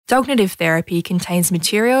Dognitive therapy contains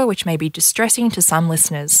material which may be distressing to some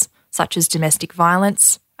listeners, such as domestic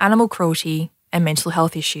violence, animal cruelty, and mental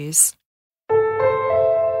health issues. A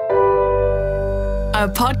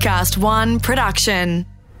Podcast One production.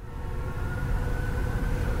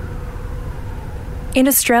 In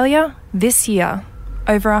Australia, this year,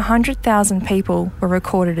 over 100,000 people were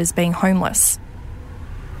recorded as being homeless.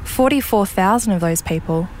 44,000 of those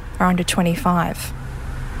people are under 25.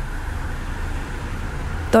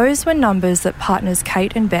 Those were numbers that partners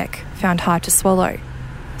Kate and Beck found hard to swallow.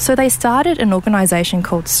 So they started an organisation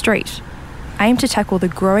called Street, aimed to tackle the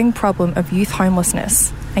growing problem of youth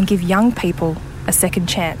homelessness and give young people a second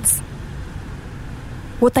chance.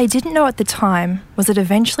 What they didn't know at the time was that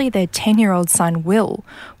eventually their 10-year-old son, Will,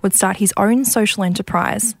 would start his own social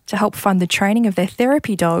enterprise to help fund the training of their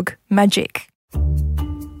therapy dog, Magic.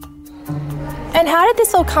 And how did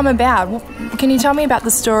this all come about? Can you tell me about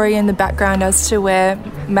the story and the background as to where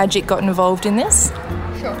Magic got involved in this?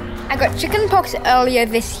 Sure. I got chickenpox earlier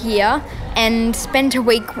this year and spent a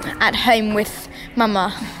week at home with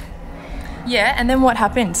Mama. Yeah, and then what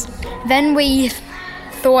happened? Then we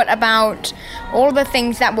thought about all the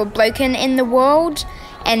things that were broken in the world,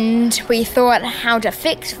 and we thought how to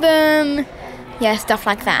fix them. Yeah, stuff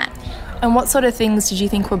like that. And what sort of things did you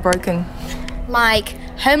think were broken? Like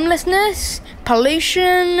homelessness,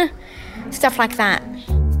 pollution, stuff like that.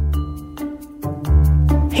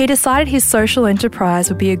 He decided his social enterprise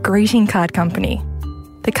would be a greeting card company.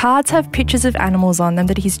 The cards have pictures of animals on them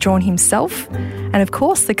that he's drawn himself, and of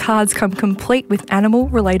course the cards come complete with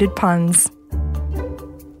animal-related puns.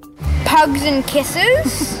 Pugs and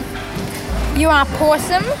kisses. You are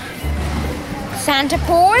Possum. Santa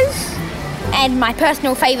Paws. And my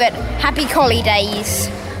personal favourite, Happy Collie Days.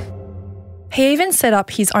 He even set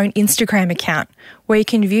up his own Instagram account where you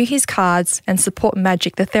can view his cards and support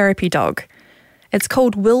Magic the therapy dog. It's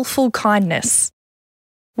called Willful Kindness.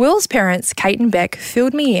 Will's parents, Kate and Beck,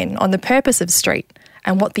 filled me in on the purpose of Street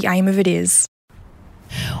and what the aim of it is.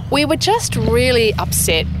 We were just really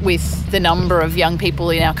upset with the number of young people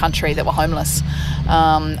in our country that were homeless.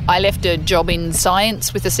 I left a job in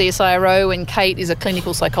science with the CSIRO, and Kate is a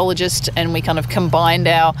clinical psychologist, and we kind of combined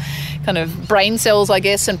our kind of brain cells, I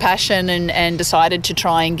guess, and passion and decided to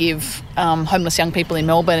try and give homeless young people in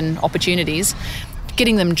Melbourne opportunities,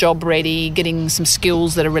 getting them job ready, getting some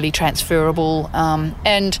skills that are really transferable.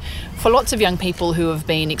 And for lots of young people who have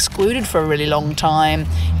been excluded for a really long time,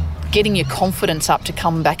 getting your confidence up to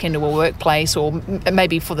come back into a workplace, or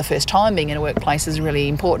maybe for the first time being in a workplace, is really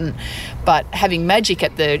important. But having Magic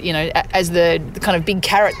at the, as the kind of big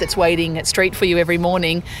carrot that's waiting at Street for you every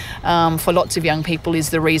morning, for lots of young people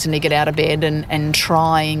is the reason to get out of bed and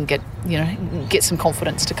try and get some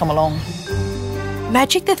confidence to come along.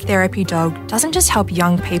 Magic the therapy dog doesn't just help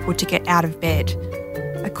young people to get out of bed.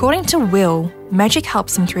 According to Will, Magic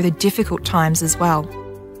helps them through the difficult times as well.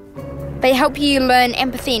 They help you learn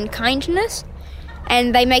empathy and kindness,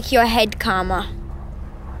 and they make your head calmer.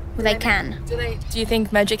 Well, they can. Do you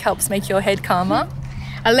think Magic helps make your head calmer?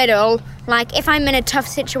 A little. Like, if I'm in a tough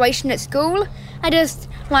situation at school, I just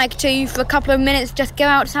like to, for a couple of minutes, just go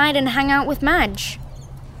outside and hang out with Madge.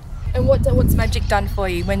 And what's Magic done for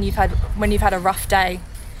you when you've had a rough day?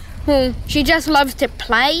 She just loves to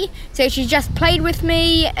play, so she just played with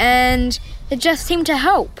me, and it just seemed to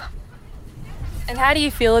help. And how do you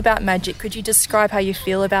feel about Magic? Could you describe how you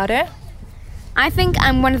feel about her? I think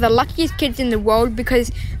I'm one of the luckiest kids in the world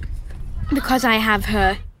because I have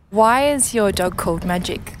her. Why is your dog called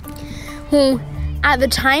Magic? At the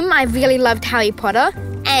time, I really loved Harry Potter,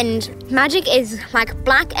 and Magic is like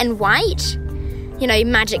black and white,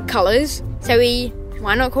 magic colours, so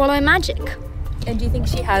why not call her Magic? And do you think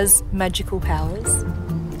she has magical powers?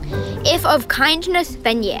 If of kindness,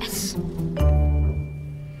 then yes.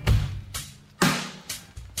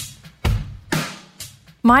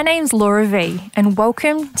 My name's Laura V, and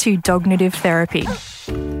welcome to Dognitive Therapy,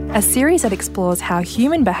 a series that explores how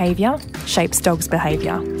human behaviour shapes dogs'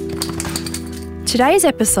 behaviour. Today's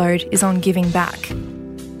episode is on giving back.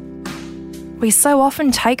 We so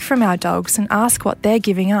often take from our dogs and ask what they're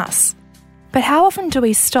giving us. But how often do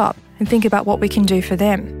we stop and think about what we can do for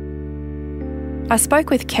them? I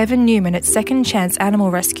spoke with Kevin Newman at Second Chance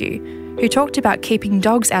Animal Rescue, who talked about keeping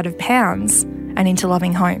dogs out of pounds and into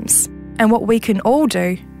loving homes, and what we can all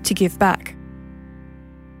do to give back.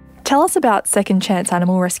 Tell us about Second Chance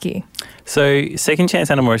Animal Rescue. So Second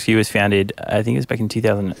Chance Animal Rescue was founded, I think it was back in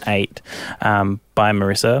 2008, by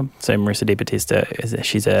Marissa. So Marissa DiBattista,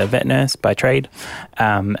 she's a vet nurse by trade,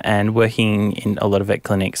 and working in a lot of vet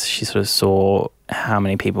clinics, she sort of saw how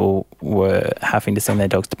many people were having to send their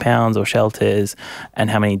dogs to pounds or shelters, and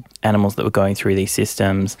how many animals that were going through these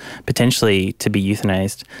systems potentially to be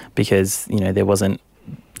euthanized because, you know, there wasn't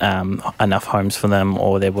enough homes for them,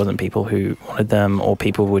 or there wasn't people who wanted them, or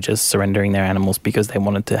people were just surrendering their animals because they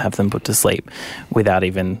wanted to have them put to sleep without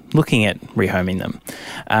even looking at rehoming them.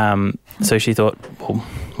 So she thought, well,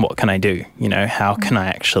 what can I do? You know, how can I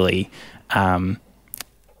actually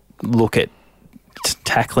look at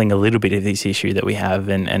tackling a little bit of this issue that we have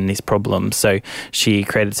and this problem? So she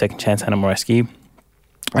created Second Chance Animal Rescue.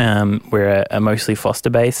 We're a mostly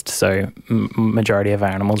foster-based, so majority of our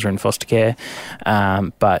animals are in foster care.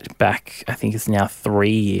 But back, I think it's now 3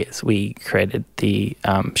 years, we created the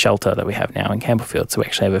shelter that we have now in Campbellfield. So we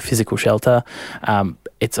actually have a physical shelter.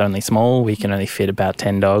 It's only small. We can only fit about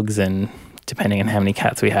 10 dogs, and depending on how many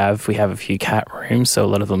cats we have a few cat rooms, so a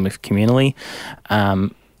lot of them live communally.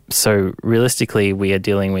 So realistically, we are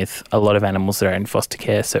dealing with a lot of animals that are in foster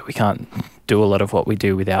care, so we can't do a lot of what we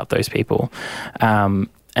do without those people.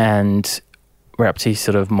 And we're up to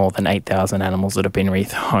sort of more than 8,000 animals that have been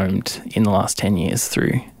rehomed in the last 10 years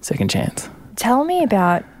through Second Chance. Tell me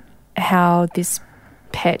about how this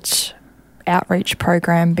pet outreach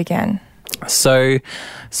program began. So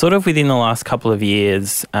sort of within the last couple of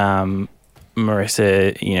years,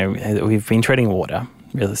 Marissa, you know, we've been treading water.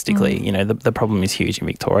 Realistically, you know, the problem is huge in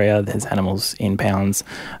Victoria. There's animals in pounds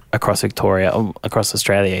across Victoria, across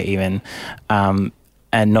Australia even,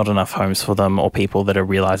 and not enough homes for them or people that are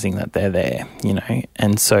realising that they're there, you know.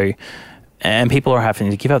 And so, and people are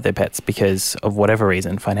having to give up their pets because of whatever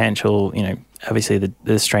reason, financial, you know, obviously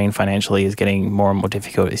the strain financially is getting more and more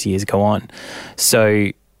difficult as years go on.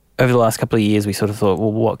 So over the last couple of years, we sort of thought,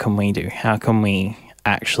 well, what can we do? How can we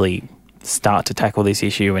actually start to tackle this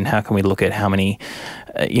issue, and how can we look at how many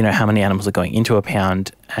animals are going into a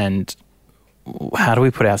pound, and how do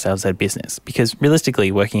we put ourselves out of business? Because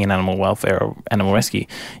realistically, working in animal welfare or animal rescue,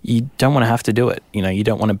 you don't want to have to do it. You know, you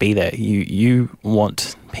don't want to be there. You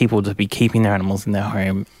want people to be keeping their animals in their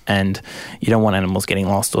home, and you don't want animals getting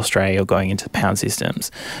lost or stray or going into pound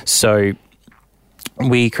systems. So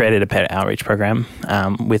we created a pet outreach program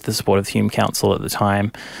with the support of the Hume Council at the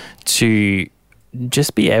time to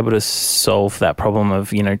just be able to solve that problem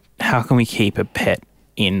of, you know, how can we keep a pet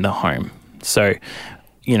in the home? So,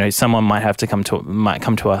 you know, someone might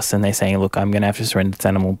come to us and they're saying, look, I'm going to have to surrender this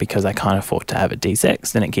animal because I can't afford to have it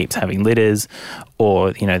desexed and it keeps having litters,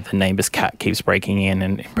 or, you know, the neighbour's cat keeps breaking in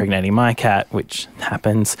and impregnating my cat, which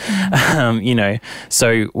happens, you know.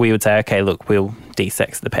 So we would say, okay, look, we'll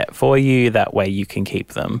desex the pet for you. That way you can keep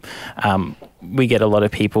them. We get a lot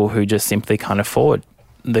of people who just simply can't afford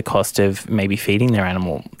the cost of maybe feeding their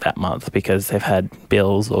animal that month because they've had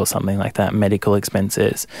bills or something like that, medical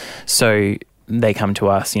expenses. So they come to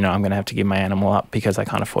us, you know, I'm going to have to give my animal up because I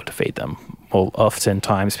can't afford to feed them. Well,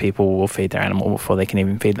 oftentimes people will feed their animal before they can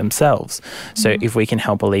even feed themselves. So if we can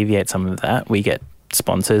help alleviate some of that, we get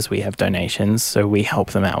sponsors, we have donations, so we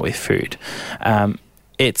help them out with food.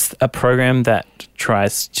 It's a program that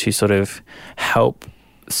tries to sort of help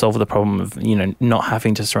solve the problem of, you know, not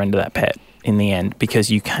having to surrender that pet in the end, because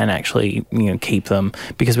you can actually, you know, keep them,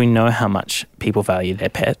 because we know how much people value their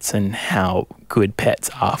pets and how good pets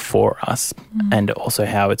are for us, and also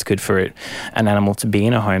how it's good for an animal to be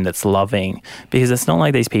in a home that's loving, because it's not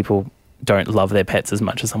like these people don't love their pets as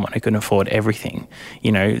much as someone who can afford everything.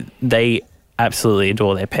 You know, they absolutely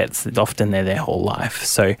adore their pets. Often they're their whole life.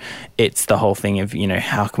 So it's the whole thing of, you know,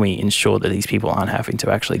 how can we ensure that these people aren't having to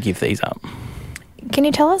actually give these up? Can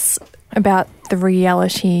you tell us about the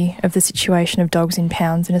reality of the situation of dogs in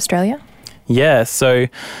pounds in Australia? Yeah, so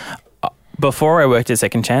before I worked at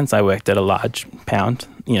Second Chance, I worked at a large pound.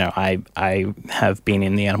 You know, I have been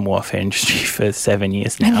in the animal welfare industry for 7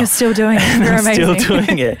 years now. And you're still doing it. You're amazing. Still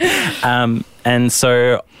doing it. And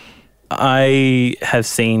so I have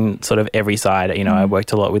seen sort of every side. You know, I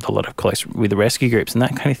worked a lot with the rescue groups and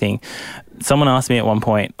that kind of thing. Someone asked me at one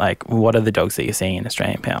point, like, what are the dogs that you're seeing in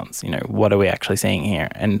Australian pounds? You know, what are we actually seeing here?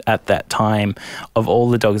 And at that time, of all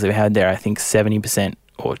the dogs that we had there, I think 70%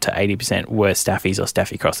 or to 80% were staffies or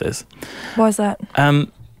staffy crosses. Why is that?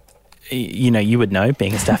 You know, you would know,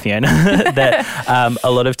 being a staffy owner, that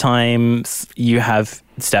a lot of times you have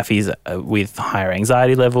staffies with higher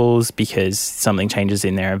anxiety levels because something changes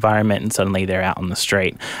in their environment and suddenly they're out on the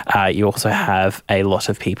street. You also have a lot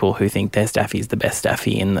of people who think their staffy is the best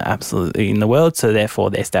staffy in the world, so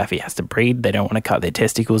therefore their staffy has to breed. They don't want to cut their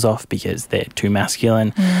testicles off because they're too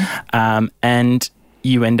masculine. And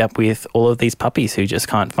you end up with all of these puppies who just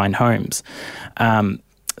can't find homes.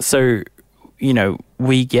 So you know,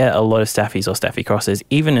 we get a lot of staffies or staffy crosses,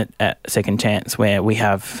 even at Second Chance, where we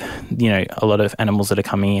have, you know, a lot of animals that are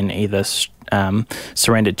coming in either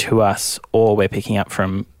surrendered to us or we're picking up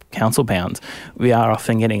from council pounds. We are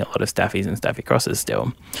often getting a lot of staffies and staffy crosses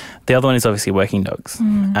still. The other one is obviously working dogs, you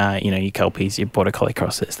know, your Kelpies, your Border Collie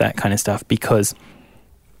crosses, that kind of stuff, because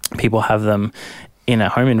people have them in a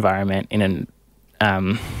home environment, in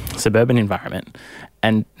a suburban environment,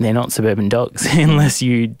 and they're not suburban dogs unless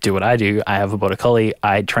you do what I do. I have a Border Collie.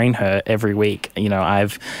 I train her every week. You know,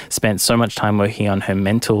 I've spent so much time working on her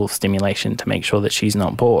mental stimulation to make sure that she's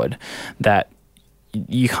not bored, that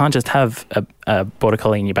you can't just have a Border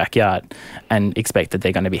Collie in your backyard and expect that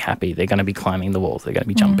they're going to be happy. They're going to be climbing the walls. They're going to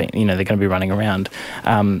be jumping. You know, they're going to be running around.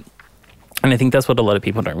 And I think that's what a lot of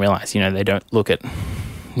people don't realise. You know, they don't look at,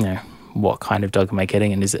 you know, what kind of dog am I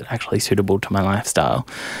getting and is it actually suitable to my lifestyle?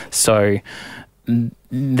 So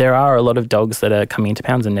there are a lot of dogs that are coming into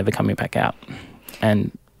pounds and never coming back out.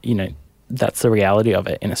 And, you know, that's the reality of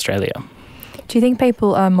it in Australia. Do you think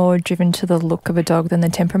people are more driven to the look of a dog than the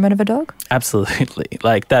temperament of a dog? Absolutely.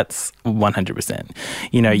 Like, that's 100%.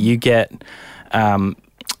 You know, you get...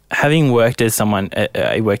 having worked as someone,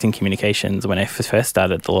 I worked in communications when I first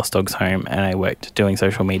started the Lost Dogs Home, and I worked doing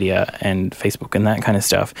social media and Facebook and that kind of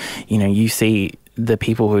stuff. You know, you see the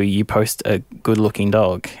people who you post a good-looking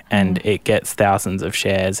dog and it gets thousands of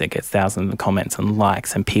shares, it gets thousands of comments and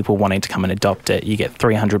likes and people wanting to come and adopt it. You get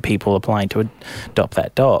 300 people applying to adopt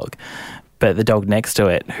that dog. But the dog next to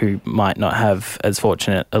it, who might not have as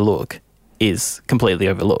fortunate a look, is completely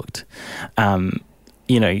overlooked.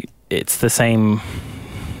 You know, it's the same...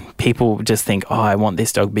 People just think, oh, I want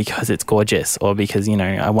this dog because it's gorgeous, or because, you know,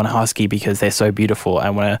 I want a husky because they're so beautiful.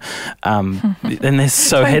 I want to, and they're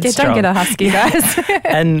so headstrong. Don't get a husky, guys.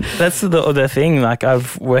 And that's the other thing. Like,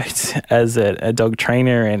 I've worked as a dog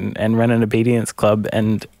trainer and run an obedience club,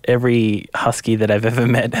 and every husky that I've ever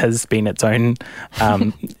met has been its own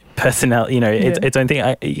personnel. You know, its own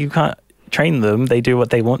thing. You can't train them. They do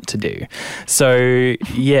what they want to do. So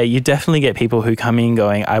yeah, you definitely get people who come in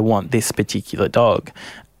going, I want this particular dog,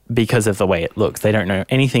 because of the way it looks. They don't know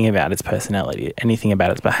anything about its personality, anything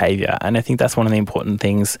about its behaviour. And I think that's one of the important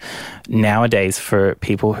things nowadays for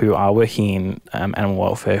people who are working in animal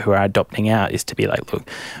welfare, who are adopting out, is to be like, look,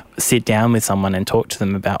 sit down with someone and talk to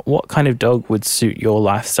them about what kind of dog would suit your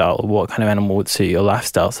lifestyle, or what kind of animal would suit your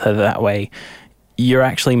lifestyle, so that way you're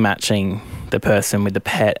actually matching the person with the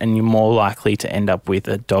pet, and you're more likely to end up with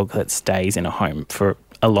a dog that stays in a home for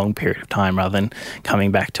a long period of time rather than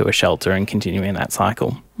coming back to a shelter and continuing that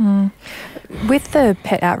cycle. With the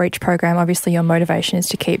pet outreach program, obviously your motivation is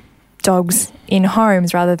to keep dogs in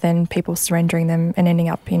homes rather than people surrendering them and ending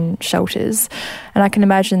up in shelters. And I can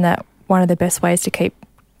imagine that one of the best ways to keep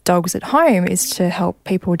dogs at home is to help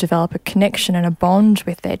people develop a connection and a bond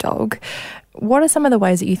with their dog. What are some of the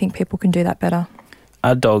ways that you think people can do that better?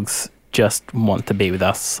 Our dogs just want to be with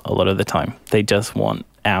us a lot of the time. They just want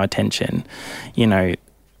our attention. You know,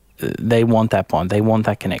 they want that bond. They want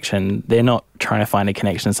that connection. They're not trying to find a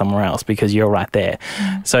connection somewhere else because you're right there.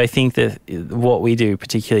 So I think that what we do,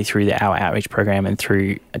 particularly through our outreach program and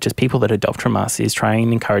through just people that adopt from us, is try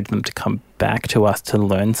and encourage them to come back to us to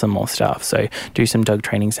learn some more stuff. So do some dog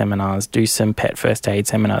training seminars, do some pet first aid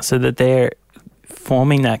seminars, so that they're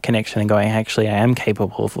forming that connection and going, actually, I am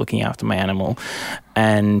capable of looking after my animal,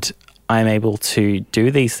 and I'm able to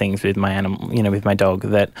do these things with my animal, you know, with my dog,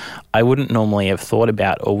 that I wouldn't normally have thought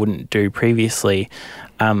about or wouldn't do previously.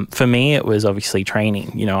 For me, it was obviously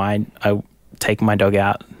training. You know, I take my dog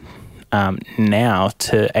out now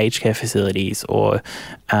to aged care facilities, or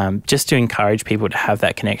just to encourage people to have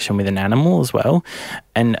that connection with an animal as well.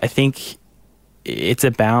 And I think it's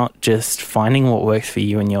about just finding what works for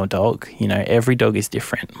you and your dog. You know, every dog is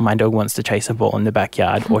different. My dog wants to chase a ball in the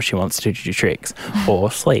backyard, or she wants to do tricks or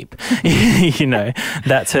sleep. You know,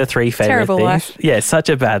 that's her three favourite Terrible things. life. Yeah, such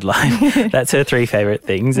a bad life. That's her three favourite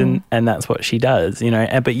things, and that's what she does, you know.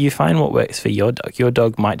 But you find what works for your dog. Your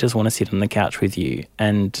dog might just want to sit on the couch with you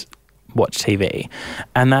and watch TV,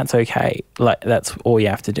 and that's okay. Like, that's all you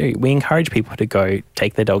have to do. We encourage people to go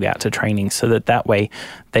take their dog out to training, so that way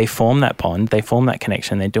they form that bond, they form that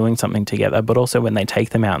connection, they're doing something together. But also, when they take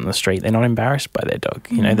them out in the street, they're not embarrassed by their dog.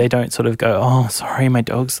 You know, they don't sort of go, oh, sorry, my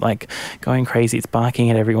dog's like going crazy, it's barking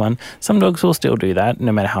at everyone. Some dogs will still do that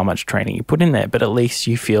no matter how much training you put in there, but at least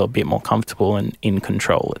you feel a bit more comfortable and in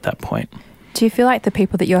control at that point. Do you feel like the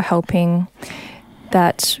people that you're helping,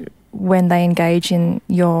 that when they engage in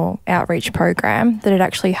your outreach program, that it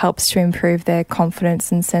actually helps to improve their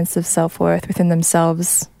confidence and sense of self-worth within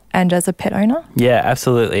themselves and as a pet owner? Yeah,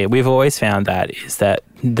 absolutely. We've always found that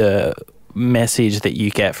the message that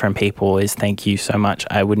you get from people is thank you so much.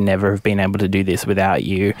 I would never have been able to do this without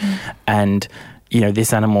you. And, you know,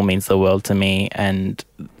 this animal means the world to me. And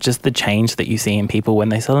just the change that you see in people when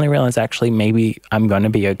they suddenly realize, actually, maybe I'm going to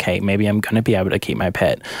be okay. Maybe I'm going to be able to keep my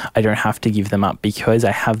pet. I don't have to give them up because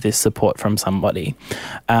I have this support from somebody.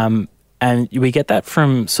 And we get that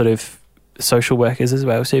from sort of social workers as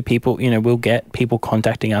well. So people, you know, we'll get people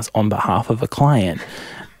contacting us on behalf of a client,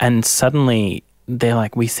 and suddenly they're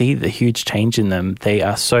like, we see the huge change in them. They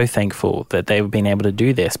are so thankful that they've been able to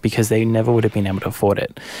do this because they never would have been able to afford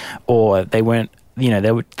it, or they weren't, you know,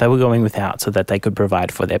 they were going without so that they could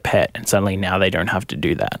provide for their pet, and suddenly now they don't have to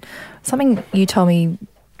do that. Something you told me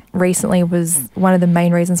recently was one of the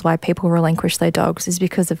main reasons why people relinquish their dogs is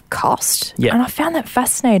because of cost. Yeah. And I found that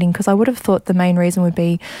fascinating because I would have thought the main reason would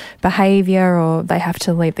be behaviour, or they have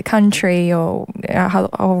to leave the country, or a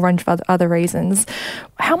whole range of other reasons.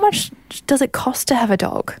 How much does it cost to have a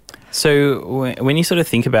dog? So when you sort of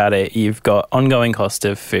think about it, you've got ongoing cost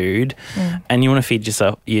of food, and you want to feed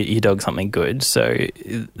your dog something good. So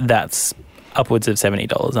that's upwards of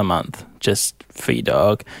 $70 a month just for your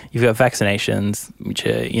dog. You've got vaccinations, which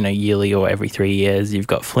are, you know, yearly or every 3 years. You've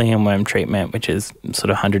got flea and worm treatment, which is sort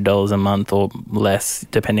of $100 a month or less,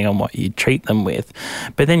 depending on what you treat them with.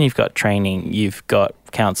 But then you've got training, you've got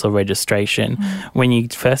council registration. When you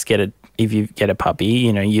first if you get a puppy,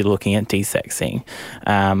 you know, you're looking at desexing,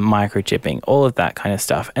 microchipping, all of that kind of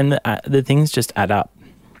stuff. And the things just add up.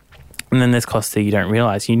 And then there's costs that you don't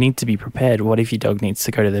realise. You need to be prepared. What if your dog needs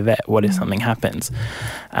to go to the vet? What if something happens?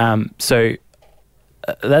 So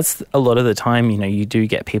that's a lot of the time, you know, you do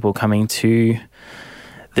get people coming to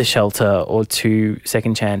the shelter or to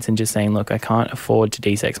Second Chance and just saying, look, I can't afford to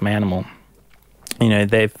desex my animal. You know,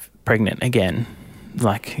 they're pregnant again.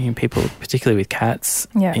 Like, you know, people, particularly with cats,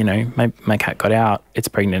 you know, my cat got out, it's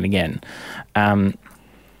pregnant again.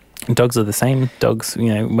 Dogs are the same. Dogs,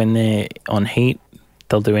 you know, when they're on heat,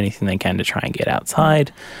 they'll do anything they can to try and get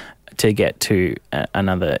outside to get to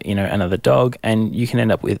another dog, and you can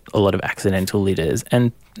end up with a lot of accidental litters,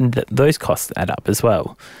 and those costs add up as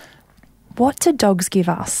well. What do dogs give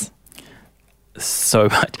us? So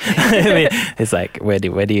much. I mean, it's like, where do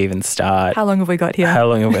you even start? How long have we got here?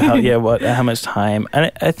 How much time?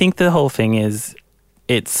 And I think the whole thing is,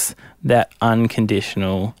 it's that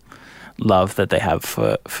unconditional love that they have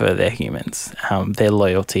for their humans, their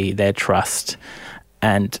loyalty, their trust.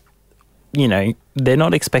 And, you know, they're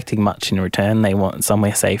not expecting much in return. They want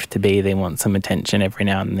somewhere safe to be. They want some attention every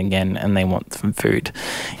now and again, and they want some food.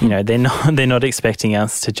 You know, they're not expecting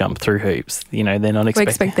us to jump through hoops. You know, they're not expecting... We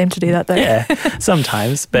expect them to do that, though. Yeah,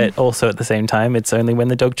 sometimes. But also at the same time, it's only when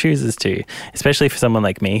the dog chooses to. Especially for someone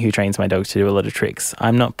like me who trains my dogs to do a lot of tricks.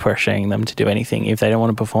 I'm not pressuring them to do anything. If they don't want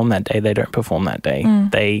to perform that day, they don't perform that day.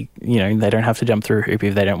 They don't have to jump through a hoop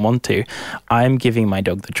if they don't want to. I'm giving my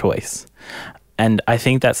dog the choice. And I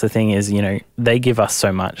think that's the thing is, you know, they give us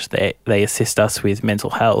so much. They assist us with mental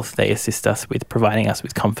health. They assist us with providing us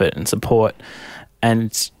with comfort and support.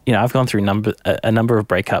 And, you know, I've gone through a number of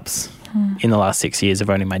breakups in the last 6 years of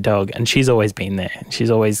owning my dog, and she's always been there. She's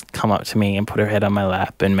always come up to me and put her head on my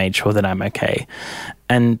lap and made sure that I'm okay.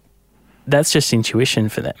 And that's just intuition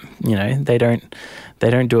for them. You know, they don't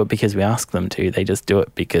do it because we ask them to. They just do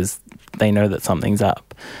it because they know that something's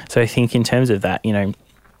up. So I think in terms of that, you know,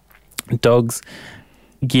 dogs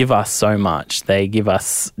give us so much. They give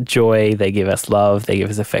us joy, they give us love, they give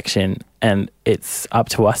us affection, and it's up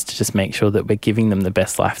to us to just make sure that we're giving them the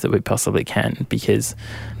best life that we possibly can, because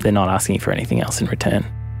they're not asking for anything else in return.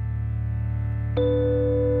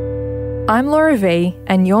 I'm Laura V,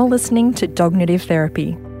 and you're listening to Dognitive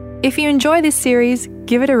Therapy. If you enjoy this series,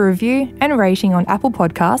 give it a review and rating on Apple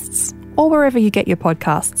Podcasts or wherever you get your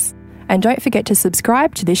podcasts. And don't forget to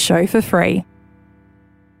subscribe to this show for free.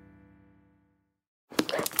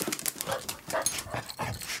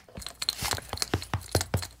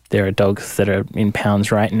 There are dogs that are in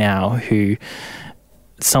pounds right now who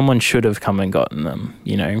someone should have come and gotten them,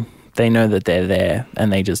 you know. They know that they're there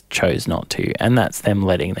and they just chose not to, and that's them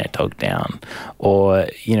letting their dog down. Or,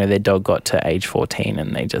 you know, their dog got to age 14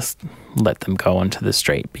 and they just let them go onto the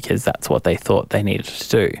street because that's what they thought they needed to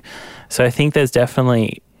do. So I think there's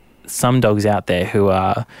definitely some dogs out there who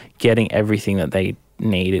are getting everything that they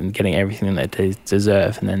need and getting everything that they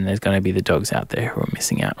deserve, and then there's going to be the dogs out there who are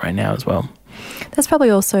missing out right now as well. There's probably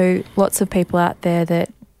also lots of people out there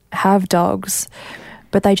that have dogs,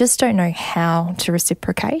 but they just don't know how to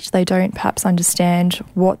reciprocate. They don't perhaps understand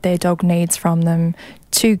what their dog needs from them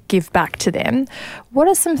to give back to them. What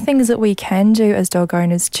are some things that we can do as dog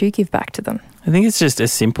owners to give back to them? I think it's just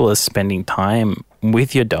as simple as spending time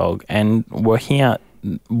with your dog and working out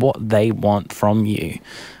what they want from you.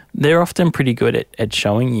 they're often pretty good at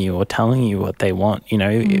showing you or telling you what they want. You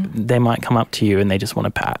know, they might come up to you and they just want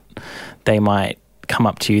a pat. They might come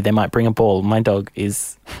up to you, they might bring a ball. My dog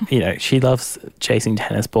is, you know, she loves chasing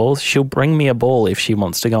tennis balls. She'll bring me a ball if she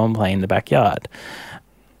wants to go and play in the backyard.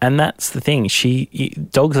 And that's the thing.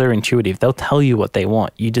 Dogs are intuitive. They'll tell you what they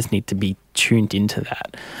want. You just need to be tuned into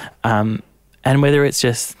that. And whether it's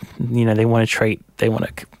just, you know, they want a treat, they want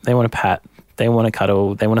a pat, they want to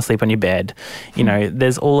cuddle, they want to sleep on your bed. You know,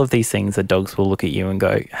 there's all of these things that dogs will look at you and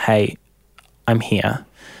go, hey, I'm here.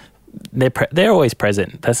 They're always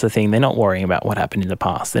present. That's the thing. They're not worrying about what happened in the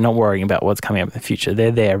past. They're not worrying about what's coming up in the future.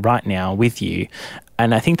 They're there right now with you.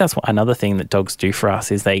 And I think that's another thing that dogs do for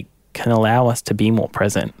us is they can allow us to be more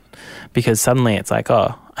present, because suddenly it's like,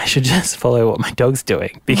 oh, I should just follow what my dog's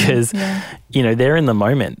doing, because, you know, they're in the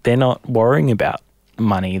moment. They're not worrying about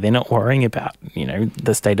money. They're not worrying about, you know,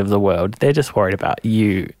 the state of the world. They're just worried about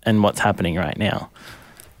you and what's happening right now.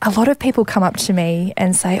 A lot of people come up to me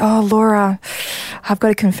and say, oh, Laura, I've got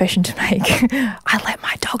a confession to make. I let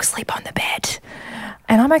my dog sleep on the bed.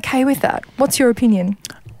 And I'm okay with that. What's your opinion?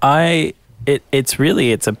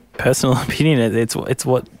 It's a personal opinion. It's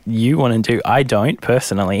what you want to do. I don't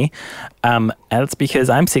personally. And it's because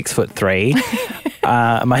I'm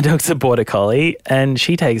 6'3". My dog's a border collie and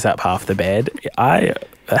she takes up half the bed. I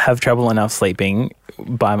have trouble enough sleeping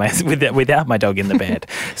without my dog in the bed.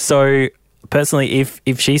 So personally,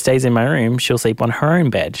 if she stays in my room, she'll sleep on her own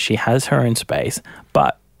bed. She has her own space.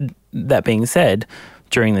 But that being said,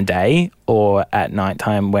 during the day or at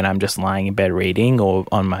nighttime when I'm just lying in bed reading or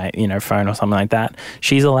on my, you know, phone or something like that,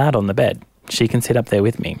 she's allowed on the bed. She can sit up there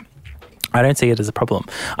with me. I don't see it as a problem.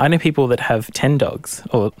 I know people that have 10 dogs,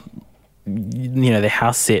 or, you know, they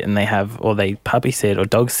house sit and they puppy sit or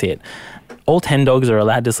dog sit. All 10 dogs are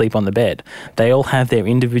allowed to sleep on the bed. They all have their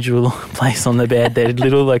individual place on the bed, their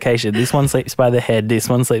little location. This one sleeps by the head, this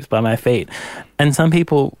one sleeps by my feet. And some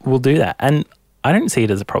people will do that. And I don't see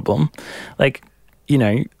it as a problem. Like, you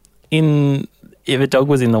know, if a dog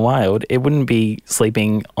was in the wild, it wouldn't be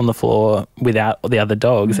sleeping on the floor without the other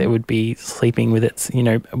dogs. It would be sleeping with its, you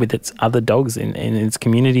know, with its other dogs in its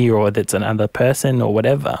community, or with its another person or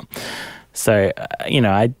whatever. So, you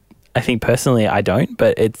know, I think personally I don't,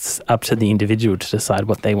 but it's up to the individual to decide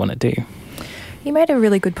what they want to do. You made a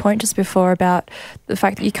really good point just before about the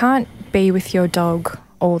fact that you can't be with your dog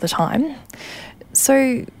all the time.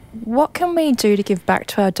 So what can we do to give back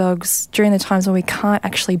to our dogs during the times when we can't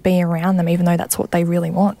actually be around them, even though that's what they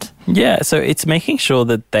really want? Yeah, so it's making sure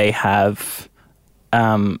that they have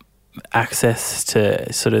access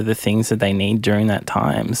to sort of the things that they need during that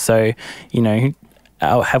time. So, you know,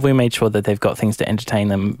 have we made sure that they've got things to entertain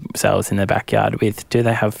themselves in the backyard with? Do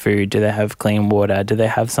they have food? Do they have clean water? Do they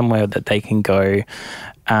have somewhere that they can go?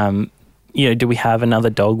 You know, do we have another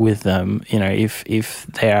dog with them? You know, if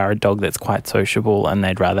they are a dog that's quite sociable and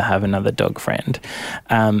they'd rather have another dog friend.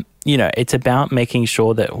 You know, it's about making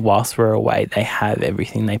sure that whilst we're away, they have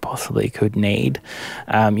everything they possibly could need.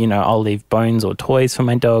 You know, I'll leave bones or toys for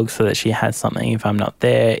my dog so that she has something if I'm not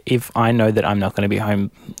there. If I know that I'm not going to be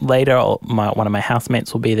home later, one of my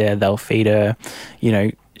housemates will be there. They'll feed her. You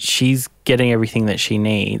know, she's getting everything that she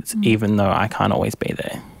needs, even though I can't always be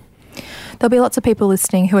there. There'll be lots of people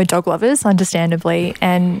listening who are dog lovers, understandably,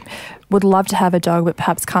 and would love to have a dog but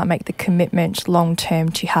perhaps can't make the commitment long term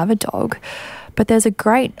to have a dog. But there's a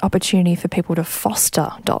great opportunity for people to foster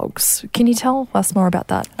dogs. Can you tell us more about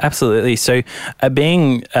that? Absolutely. So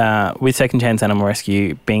being with Second Chance Animal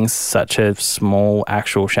Rescue, being such a small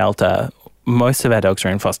actual shelter, most of our dogs are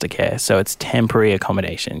in foster care. So it's temporary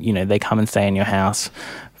accommodation. You know, they come and stay in your house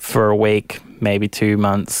for a week, maybe 2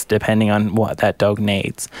 months, depending on what that dog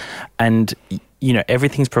needs. And, you know,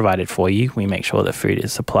 everything's provided for you. We make sure that food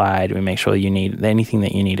is supplied. We make sure you need anything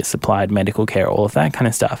that you need is supplied, medical care, all of that kind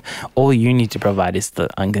of stuff. All you need to provide is the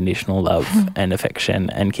unconditional love and affection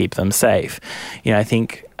and keep them safe. You know, I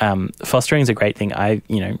think fostering is a great thing. I,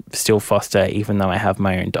 you know, still foster even though I have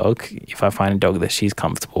my own dog. If I find a dog that she's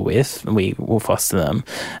comfortable with, we will foster them.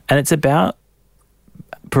 And it's about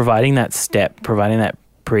providing that step, providing that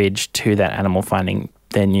bridge to that animal finding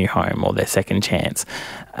their new home or their second chance.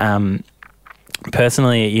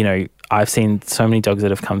 Personally, you know, I've seen so many dogs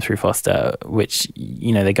that have come through foster, which,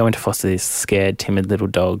 you know, they go into foster this scared, timid little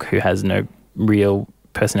dog who has no real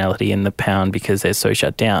personality in the pound because they're so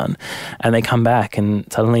shut down, and they come back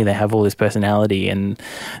and suddenly they have all this personality and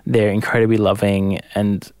they're incredibly loving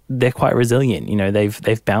and they're quite resilient. You know,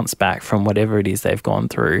 they've bounced back from whatever it is they've gone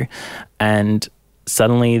through, and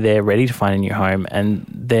suddenly they're ready to find a new home and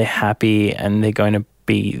they're happy and they're going to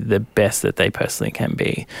be the best that they personally can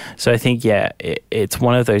be. So I think, yeah, it's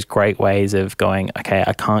one of those great ways of going, okay,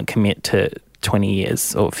 I can't commit to 20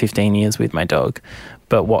 years or 15 years with my dog,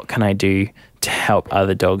 but what can I do to help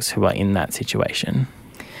other dogs who are in that situation?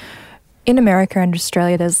 In America and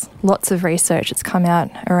Australia, there's lots of research that's come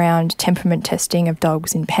out around temperament testing of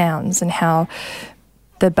dogs in pounds and how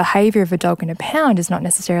the behaviour of a dog in a pound is not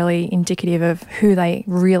necessarily indicative of who they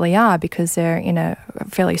really are because they're in a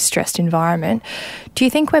fairly stressed environment. Do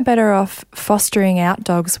you think we're better off fostering out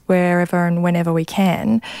dogs wherever and whenever we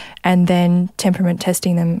can and then temperament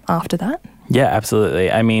testing them after that? Yeah,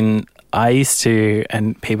 absolutely. I mean, I used to,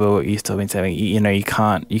 and people used to be saying, you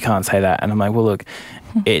can't say that. And I'm like, well, look,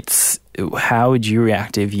 it's how would you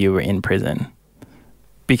react if you were in prison?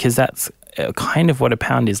 Because that's kind of what a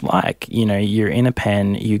pound is like. You're in a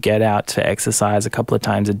pen, you get out to exercise a couple of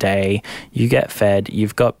times a day, you get fed,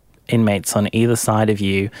 you've got inmates on either side of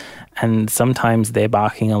you, and sometimes they're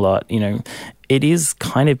barking a lot. It is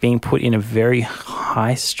kind of being put in a very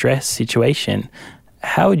high stress situation.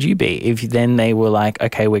 How would you be if then they were like,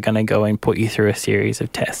 okay, we're going to go and put you through a series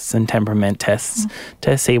of tests and temperament tests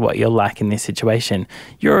to see what you're like in this situation?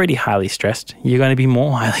 You're already highly stressed. You're going to be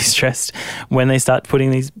more highly stressed when they start putting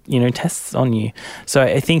these, tests on you. So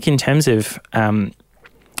I think in terms of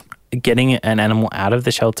getting an animal out of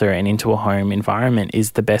the shelter and into a home environment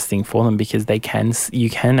is the best thing for them because you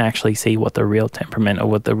can actually see what the real temperament or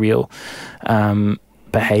what the real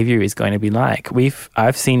behavior is going to be like.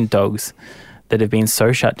 I've seen dogs that have been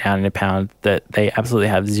so shut down in a pound that they absolutely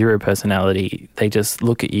have zero personality. They just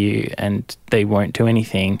look at you and they won't do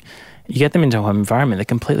anything. You get them into a home environment, they're a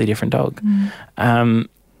completely different dog. And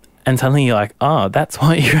suddenly you're like, oh, that's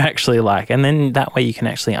what you're actually like. And then that way you can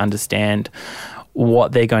actually understand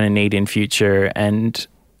what they're going to need in future and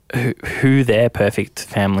who their perfect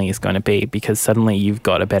family is going to be, because suddenly you've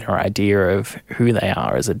got a better idea of who they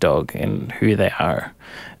are as a dog and who they are.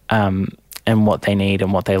 And what they need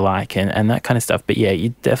and what they like and that kind of stuff. But yeah, you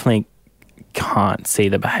definitely can't see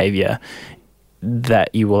the behaviour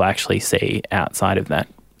that you will actually see outside of that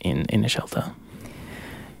in a shelter.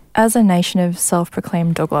 As a nation of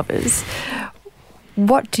self-proclaimed dog lovers,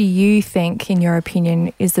 what do you think, in your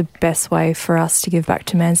opinion, is the best way for us to give back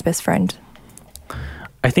to man's best friend?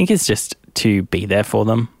 I think it's just to be there for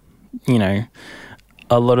them.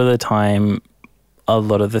 A lot of the time, a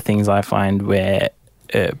lot of the things I find where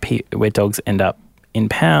dogs end up in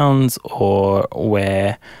pounds or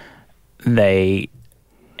where they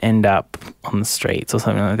end up on the streets or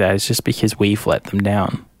something like that, it's just because we've let them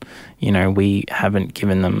down. We haven't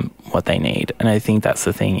given them what they need. And I think that's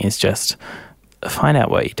the thing, is just find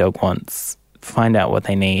out what your dog wants, find out what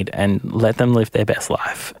they need and let them live their best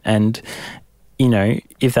life. And,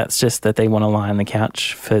 if that's just that they want to lie on the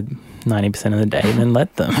couch for 90% of the day, then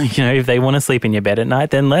let them. If they want to sleep in your bed at night,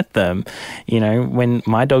 then let them. When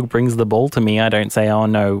my dog brings the ball to me, I don't say, oh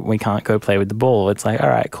no, we can't go play with the ball. It's like, all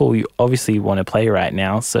right, cool, you obviously want to play right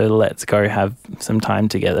now, so let's go have some time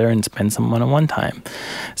together and spend some one-on-one time.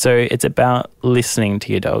 So it's about listening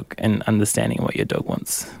to your dog and understanding what your dog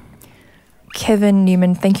wants. Kevin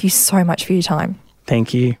Newman, thank you so much for your time.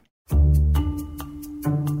 Thank you.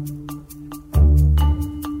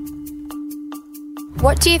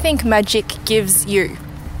 What do you think Magic gives you?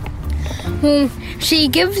 She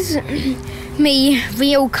gives me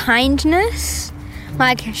real kindness.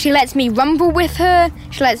 Like, she lets me rumble with her,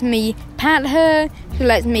 she lets me pat her, she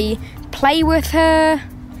lets me play with her.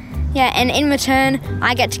 Yeah, and in return,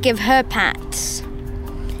 I get to give her pats.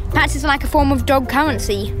 Pats is like a form of dog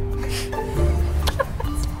currency.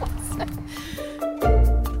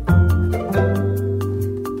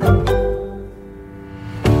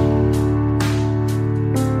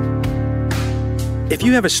 If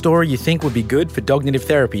you have a story you think would be good for Dognitive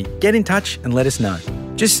Therapy, get in touch and let us know.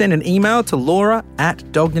 Just send an email to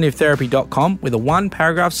laura@dognitivtherapy.com with a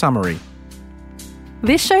one-paragraph summary.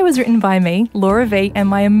 This show was written by me, Laura V, and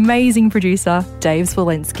my amazing producer, Dave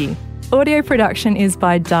Zwolensky. Audio production is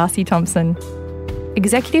by Darcy Thompson.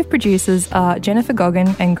 Executive producers are Jennifer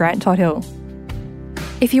Goggin and Grant Todd-Hill.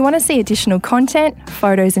 If you want to see additional content,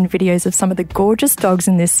 photos and videos of some of the gorgeous dogs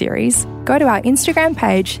in this series, go to our Instagram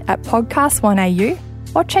page at Podcast1AU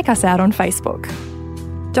or check us out on Facebook.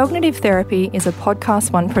 Dognitive Therapy is a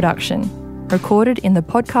Podcast One production, recorded in the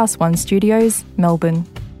Podcast One studios, Melbourne.